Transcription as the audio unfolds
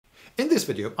In this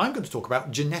video, I'm going to talk about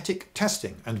genetic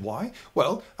testing. And why?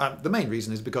 Well, the main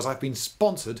reason is because I've been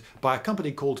sponsored by a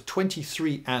company called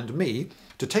 23andMe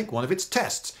to take one of its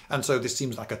tests. And so this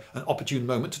seems like an opportune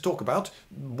moment to talk about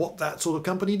what that sort of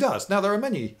company does. Now, there are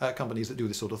many companies that do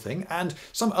this sort of thing, and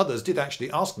some others did actually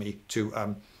ask me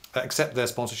to accept their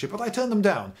sponsorship, but I turned them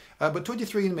down. But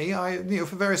 23andMe,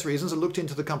 for various reasons, I looked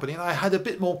into the company and I had a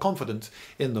bit more confidence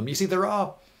in them. You see, there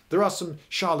are some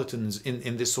charlatans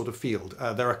in this sort of field.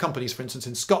 There are companies, for instance,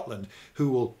 in Scotland who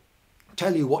will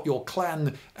tell you what your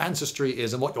clan ancestry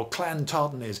is and what your clan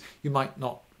tartan is. You might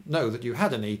not know that you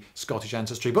had any Scottish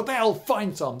ancestry, but they'll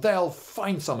find some.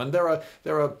 And there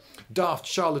are daft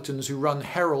charlatans who run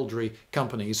heraldry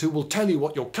companies who will tell you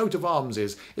what your coat of arms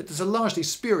is. It's a largely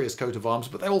spurious coat of arms,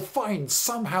 but they will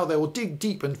somehow they will dig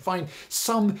deep and find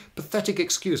some pathetic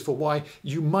excuse for why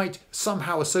you might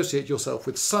somehow associate yourself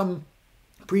with some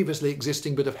previously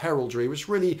existing bit of heraldry, which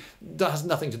really has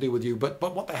nothing to do with you, but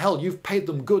what the hell, you've paid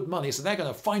them good money, so they're going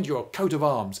to find you a coat of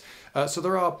arms. So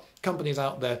there are companies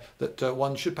out there that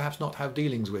one should perhaps not have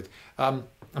dealings with. I'm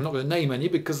not going to name any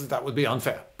because that would be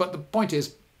unfair, but the point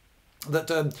is that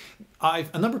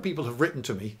a number of people have written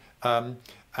to me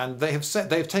and they have said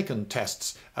they've taken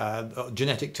tests,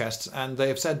 genetic tests, and they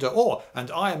have said,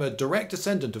 and I am a direct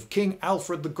descendant of King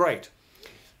Alfred the Great.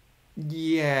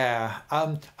 Yeah,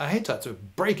 I hate to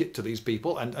break it to these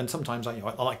people, and sometimes I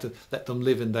like to let them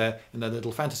live in their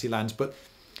little fantasy lands. But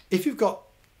if you've got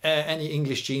any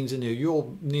English genes in you,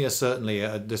 you're near certainly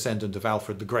a descendant of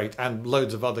Alfred the Great and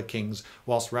loads of other kings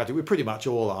whilst we're at it. We pretty much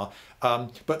all are.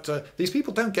 But these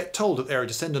people don't get told that they're a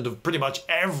descendant of pretty much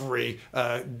every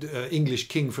English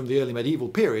king from the early medieval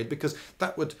period, because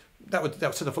that would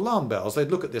set off alarm bells.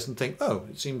 They'd look at this and think, oh,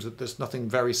 it seems that there's nothing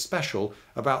very special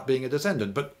about being a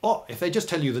descendant. But if they just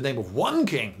tell you the name of one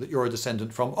king that you're a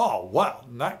descendant from, oh, well,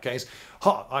 in that case,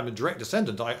 I'm a direct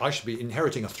descendant. I should be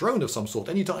inheriting a throne of some sort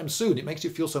anytime soon. It makes you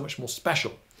feel so much more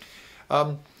special.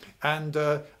 And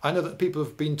I know that people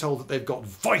have been told that they've got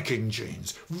Viking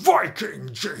genes,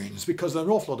 because there are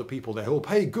an awful lot of people there who will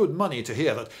pay good money to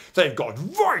hear that they've got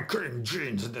Viking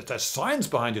genes and that there's science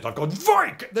behind it. I've got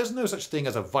Viking. There's no such thing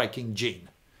as a Viking gene.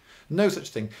 No such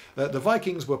thing. The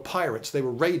Vikings were pirates. They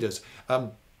were raiders.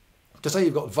 To say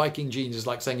you've got Viking genes is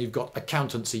like saying you've got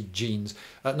accountancy genes.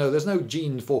 No, there's no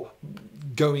gene for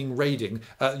going raiding.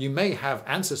 You may have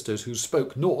ancestors who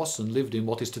spoke Norse and lived in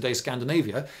what is today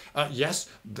Scandinavia. Yes,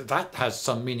 that has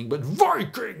some meaning, but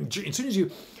Viking genes, as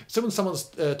soon as someone's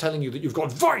telling you that you've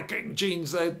got Viking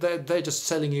genes, they're just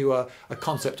selling you a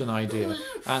concept, an idea.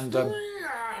 And a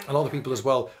lot of people as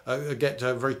well get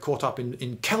very caught up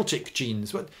in Celtic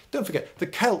genes. But don't forget, the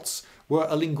Celts were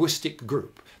a linguistic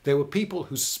group. They were people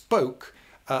who spoke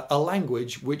a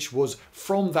language which was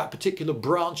from that particular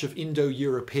branch of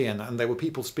Indo-European, and they were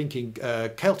people speaking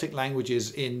Celtic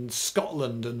languages in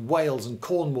Scotland and Wales and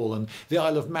Cornwall and the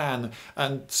Isle of Man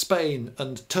and Spain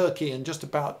and Turkey and just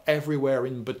about everywhere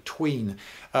in between.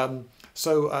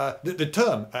 So the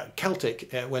term Celtic,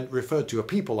 when referred to a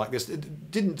people like this,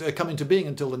 it didn't come into being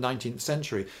until the 19th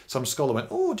century. Some scholar went,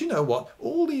 oh, do you know what?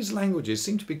 All these languages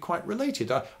seem to be quite related.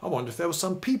 I wonder if there were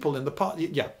some people in the part.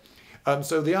 Yeah.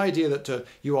 So the idea that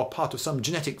you are part of some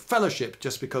genetic fellowship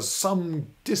just because some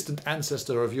distant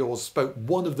ancestor of yours spoke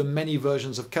one of the many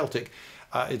versions of Celtic,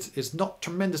 it's not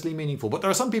tremendously meaningful. But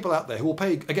there are some people out there who will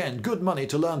pay, again, good money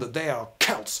to learn that they are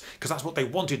Celts, because that's what they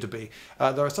wanted to be.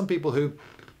 There are some people who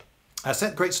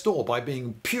set great store by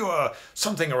being pure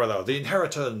something or other, the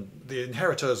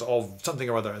inheritors of something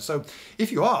or other. So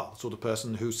if you are the sort of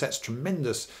person who sets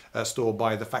tremendous store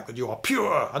by the fact that you are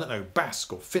pure, I don't know,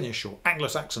 Basque or Finnish or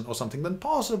Anglo-Saxon or something, then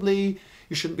possibly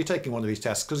you shouldn't be taking one of these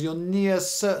tests, because you're near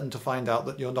certain to find out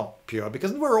that you're not pure,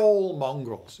 because we're all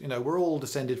mongrels. You know, we're all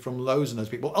descended from loads and loads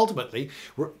of people. Ultimately,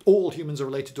 all humans are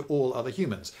related to all other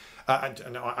humans.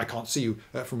 And I can't see you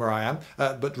from where I am,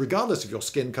 but regardless of your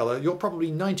skin colour, you're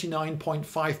probably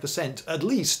 99.5% at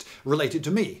least related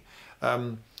to me.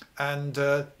 And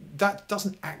that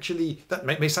doesn't actually, that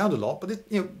may sound a lot, but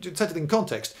to set it in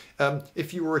context,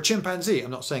 if you were a chimpanzee,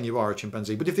 I'm not saying you are a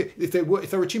chimpanzee, but if there were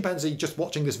a chimpanzee just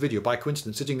watching this video by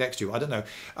coincidence sitting next to you, I don't know,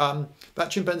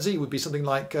 that chimpanzee would be something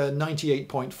like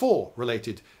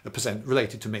 98.4%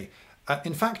 related to me.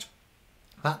 In fact,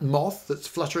 that moth that's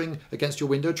fluttering against your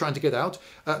window trying to get out,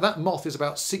 that moth is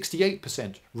about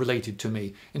 68% related to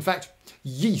me. In fact,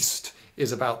 yeast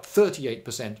is about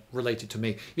 38% related to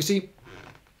me. You see,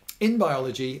 in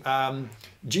biology,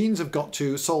 genes have got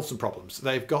to solve some problems.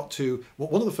 They've got to,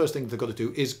 one of the first things they've got to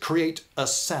do is create a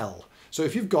cell. So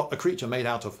if you've got a creature made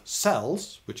out of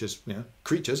cells, which is, you know,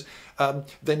 creatures,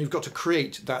 then you've got to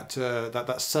create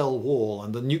that cell wall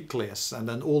and the nucleus and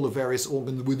then all the various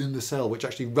organs within the cell which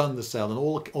actually run the cell and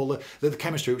all the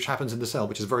chemistry which happens in the cell,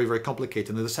 which is very, very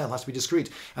complicated, and the cell has to be discrete.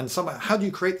 And somehow, how do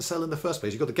you create the cell in the first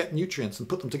place? You've got to get nutrients and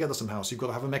put them together somehow, so you've got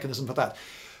to have a mechanism for that.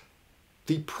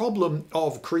 The problem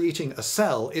of creating a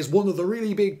cell is one of the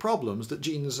really big problems that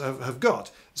genes have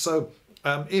got. So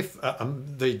if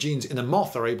the genes in a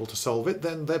moth are able to solve it,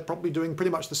 then they're probably doing pretty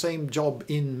much the same job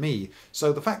in me.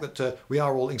 So the fact that we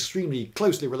are all extremely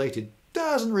closely related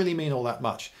doesn't really mean all that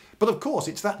much. But of course,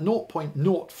 it's that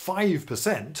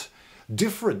 0.05%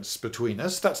 difference between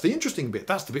us. That's the interesting bit.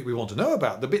 That's the bit we want to know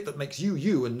about. The bit that makes you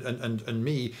you and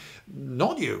me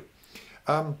not you.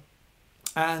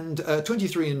 And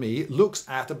 23andMe looks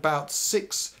at about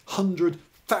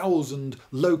 600,000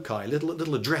 loci,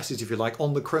 little addresses, if you like,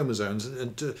 on the chromosomes,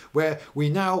 and where we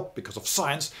now, because of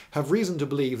science, have reason to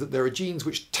believe that there are genes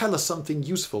which tell us something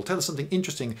useful, tell us something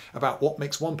interesting about what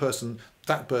makes one person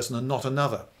that person and not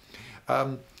another.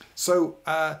 So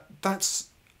that's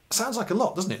sounds like a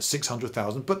lot, doesn't it?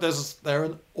 600,000, but there are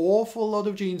an awful lot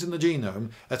of genes in the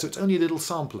genome, so it's only a little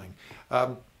sampling.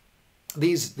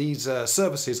 These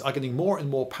services are getting more and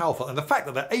more powerful, and the fact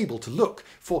that they're able to look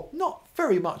for not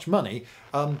very much money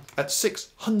at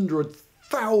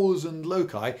 600,000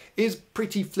 loci is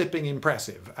pretty flipping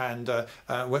impressive. And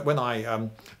when I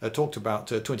talked about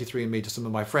 23andMe to some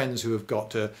of my friends who have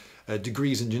got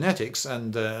degrees in genetics,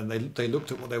 and they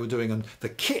looked at what they were doing and the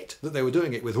kit that they were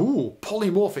doing it with,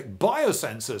 polymorphic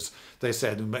biosensors, they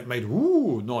said, and made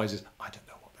noises. I don't know.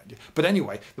 But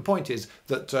anyway, the point is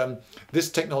that this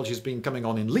technology has been coming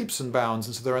on in leaps and bounds,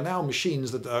 and so there are now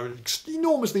machines that are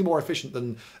enormously more efficient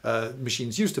than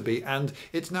machines used to be, and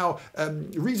it's now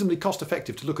reasonably cost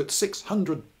effective to look at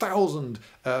 600,000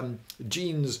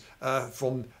 genes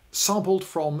sampled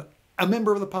from a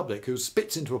member of the public who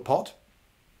spits into a pot,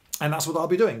 and that's what I'll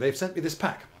be doing. They've sent me this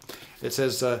pack. It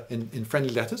says in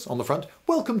friendly letters on the front,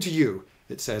 "Welcome to you."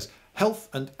 It says health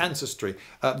and ancestry.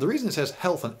 The reason it says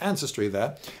health and ancestry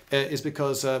there is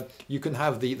because you can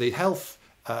have the health,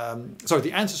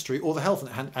 the ancestry or the health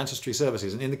and ancestry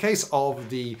services. And in the case of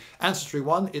the ancestry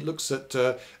one, it looks at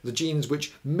the genes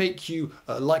which make you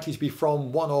likely to be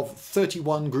from one of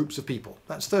 31 groups of people.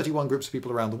 That's 31 groups of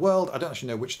people around the world. I don't actually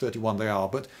know which 31 they are,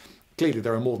 but clearly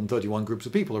there are more than 31 groups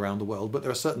of people around the world, but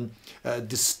there are certain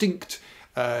distinct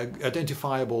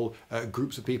identifiable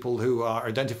groups of people who are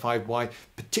identified by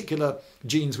particular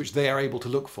genes which they are able to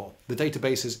look for. The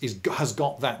database has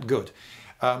got that good.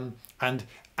 And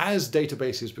as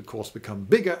databases, of course, become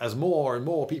bigger, as more and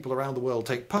more people around the world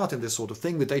take part in this sort of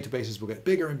thing, the databases will get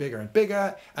bigger and bigger and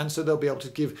bigger, and so they'll be able to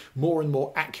give more and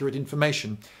more accurate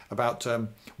information about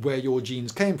where your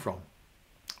genes came from.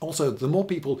 Also, the more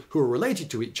people who are related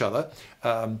to each other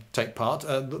take part,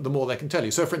 the more they can tell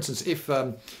you. So, for instance, if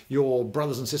your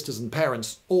brothers and sisters and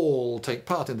parents all take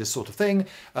part in this sort of thing,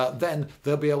 then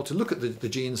they'll be able to look at the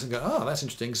genes and go, oh, that's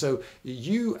interesting. So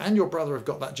you and your brother have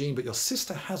got that gene, but your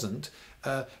sister hasn't.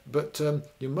 But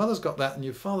your mother's got that and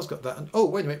your father's got that. And oh,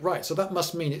 wait a minute, right. So that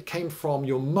must mean it came from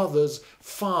your mother's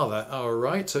father. All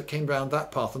right. So it came down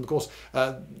that path. And of course,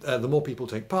 the more people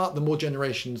take part, the more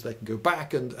generations they can go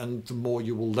back, and the more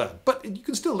you will learn. But you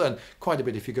can still learn quite a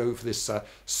bit if you go for this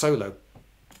solo.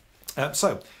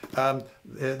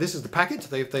 This is the packet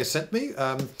they sent me,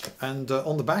 and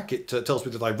on the back it tells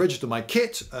me that I register my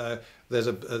kit. There's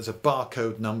a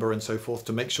barcode number and so forth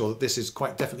to make sure that this is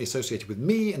quite definitely associated with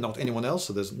me and not anyone else,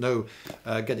 so there's no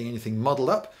getting anything muddled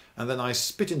up. And then I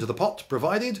spit into the pot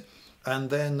provided, and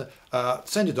then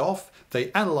send it off.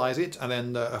 They analyze it, and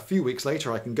then a few weeks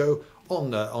later I can go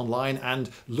online and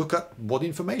look at what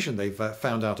information they've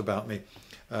found out about me.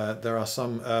 There are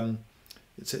some...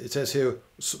 It says here,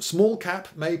 small cap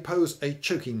may pose a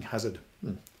choking hazard.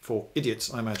 For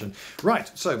idiots, I imagine.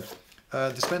 Right, so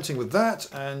dispensing with that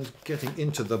and getting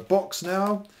into the box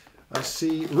now. I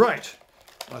see, right.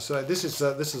 So this is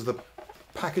the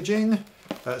packaging.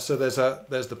 So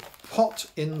there's the pot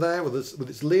in there with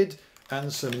its lid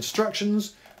and some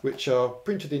instructions which are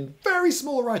printed in very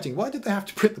small writing. Why did they have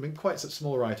to print them in quite such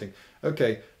small writing?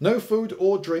 Okay, no food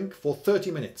or drink for 30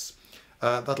 minutes.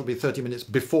 That'll be 30 minutes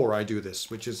before I do this,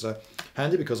 which is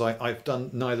handy because I've done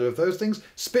neither of those things.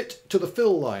 Spit to the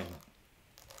fill line.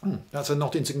 That's a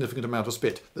not insignificant amount of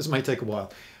spit. This may take a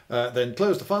while. Then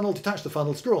close the funnel, detach the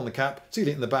funnel, screw on the cap, seal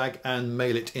it in the bag, and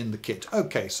mail it in the kit.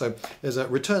 Okay, so there's a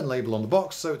return label on the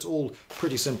box, so it's all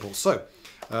pretty simple. So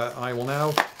I will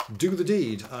now do the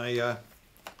deed. I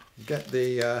get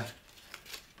the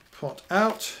pot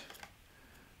out.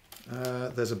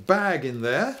 There's a bag in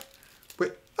there.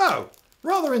 Oh!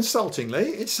 rather insultingly,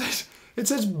 it says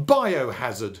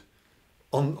biohazard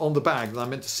on the bag that I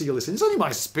meant to seal this in. It's only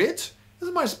my spit.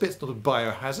 My spit's not a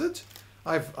biohazard.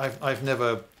 I've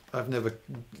never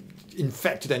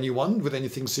infected anyone with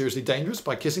anything seriously dangerous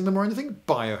by kissing them or anything.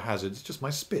 Biohazard. It's just my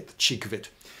spit, the cheek of it.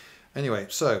 Anyway,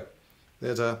 so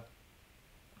there's a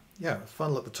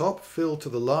funnel at the top, fill to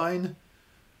the line.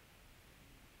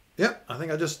 Yep, I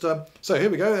think I just... so here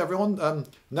we go, everyone.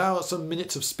 Now some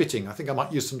minutes of spitting. I think I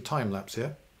might use some time lapse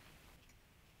here.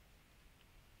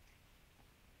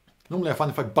 Normally I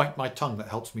find if I bite my tongue that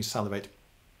helps me salivate.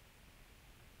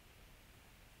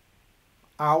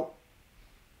 Ow.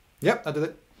 Yep, I did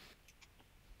it.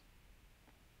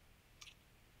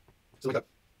 So we go.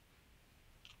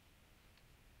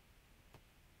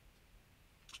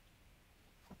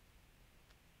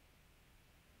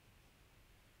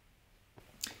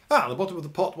 Ah, the bottom of the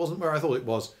pot wasn't where I thought it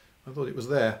was. I thought it was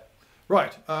there.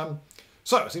 Right,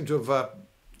 so I seem to have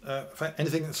found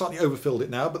anything that slightly overfilled it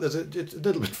now, but it's a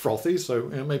little bit frothy, so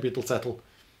maybe it'll settle.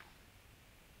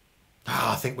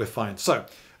 Ah, I think we're fine. So,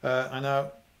 I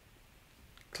now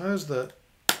close the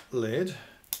lid,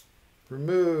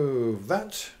 remove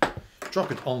that,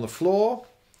 drop it on the floor,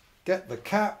 get the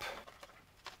cap,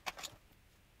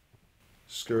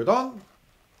 screw it on,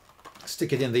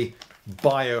 stick it in the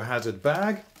biohazard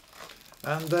bag,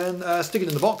 and then stick it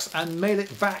in the box and mail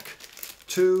it back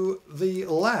to the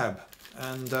lab,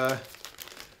 and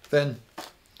then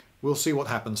we'll see what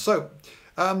happens. So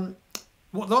one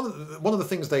of the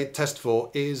things they test for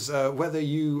is whether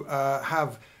you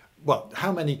have, well,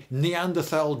 how many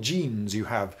Neanderthal genes you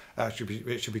have.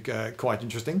 It should be quite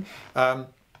interesting. And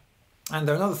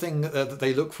another thing that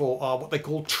they look for are what they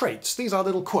call traits. These are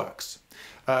little quirks.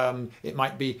 It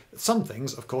might be some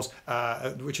things, of course,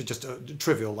 which are just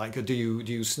trivial, like do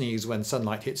you sneeze when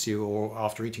sunlight hits you, or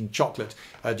after eating chocolate?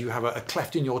 Do you have a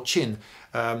cleft in your chin?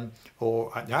 Do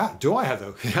I have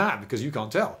though? Yeah, because you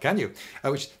can't tell, can you?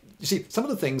 Which, you see, some of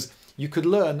the things you could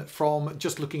learn from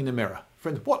just looking in a mirror.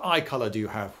 Friend, what eye colour do you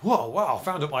have? Whoa, wow,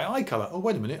 found out my eye colour. Oh,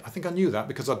 wait a minute, I think I knew that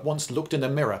because I'd once looked in a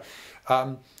mirror.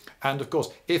 And of course,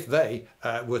 if they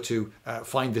were to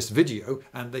find this video,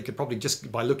 and they could probably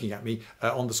just by looking at me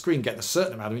on the screen get a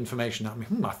certain amount of information out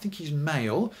of me. I think he's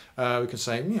male. We can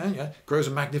say, yeah, grows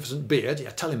a magnificent beard.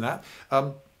 Yeah, tell him that.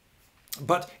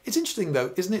 But it's interesting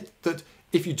though, isn't it, that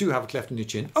if you do have a cleft in your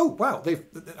chin, oh wow,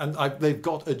 they've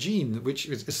got a gene which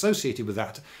is associated with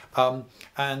that, all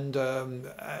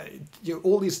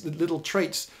these little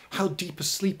traits. How deep a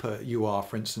sleeper you are,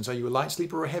 for instance. Are you a light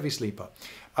sleeper or a heavy sleeper?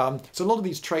 So a lot of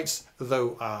these traits,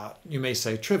 though you may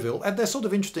say trivial, and they're sort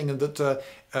of interesting in that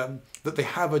that they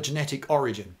have a genetic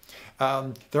origin.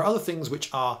 There are other things which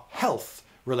are health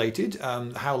related,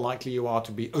 how likely you are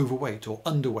to be overweight or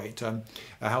underweight,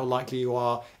 how likely you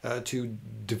are to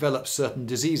develop certain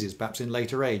diseases, perhaps in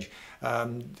later age,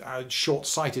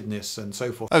 short-sightedness and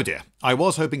so forth. Oh dear, I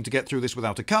was hoping to get through this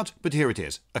without a cut, but here it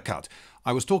is, a cut.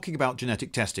 I was talking about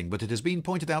genetic testing, but it has been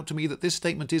pointed out to me that this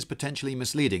statement is potentially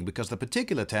misleading because the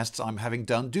particular tests I'm having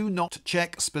done do not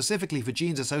check specifically for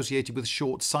genes associated with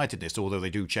short-sightedness, although they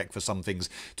do check for some things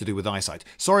to do with eyesight.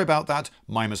 Sorry about that,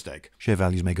 my mistake. Share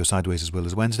values may go sideways as well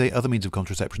as Wednesday. Other means of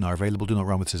contraception are available. Do not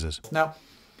run with scissors. Now,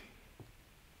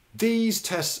 these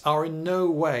tests are in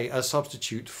no way a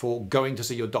substitute for going to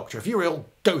see your doctor. If you're ill,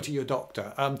 go to your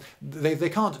doctor. They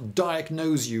can't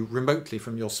diagnose you remotely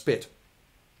from your spit.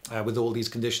 With all these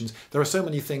conditions, there are so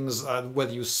many things,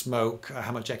 whether you smoke,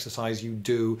 how much exercise you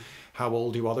do, how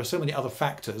old you are. There are so many other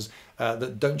factors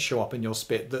that don't show up in your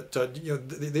spit that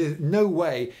there's no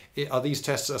way are these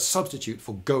tests a substitute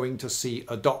for going to see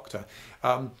a doctor.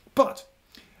 But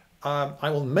I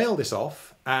will mail this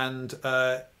off, and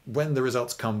when the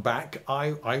results come back,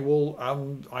 I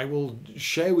will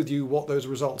share with you what those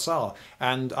results are,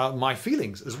 and my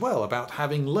feelings as well about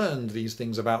having learned these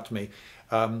things about me.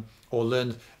 Or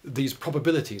learned these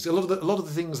probabilities. A lot of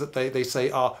the things that they say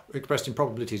are expressed in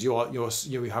probabilities.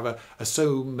 You have a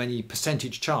so many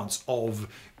percentage chance of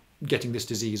getting this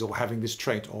disease or having this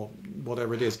trait or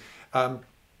whatever it is.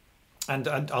 And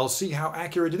I'll see how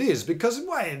accurate it is, because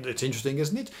well, it's interesting,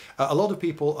 isn't it? A lot of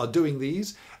people are doing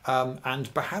these,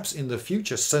 and perhaps in the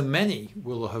future so many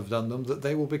will have done them that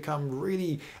they will become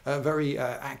really very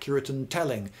accurate and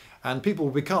telling. And people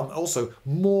will become also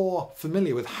more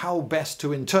familiar with how best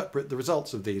to interpret the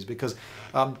results of these, because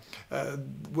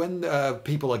when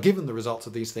people are given the results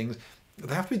of these things,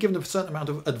 they have to be given a certain amount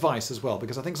of advice as well,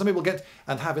 because I think some people get,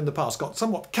 and have in the past, got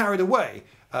somewhat carried away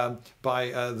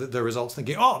by the results,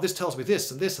 thinking, oh, this tells me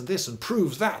this and this and this and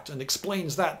proves that and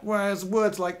explains that, whereas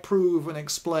words like prove and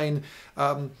explain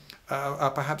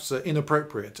are perhaps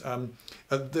inappropriate.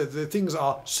 The things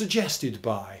are suggested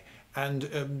by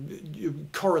and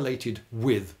correlated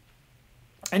with.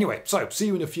 Anyway, so see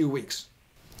you in a few weeks.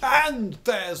 And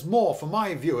there's more for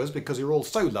my viewers, because you're all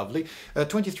so lovely.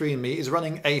 23andMe is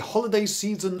running a holiday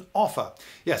season offer.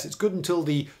 Yes, it's good until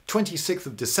the 26th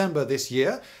of December this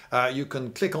year. You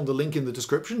can click on the link in the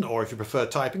description, or if you prefer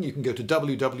typing, you can go to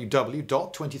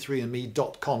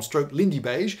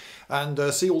www.23andme.com/Lindybeige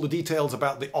and see all the details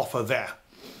about the offer there.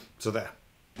 So there.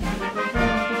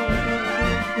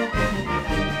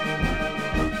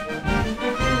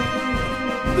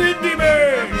 Lindybeige!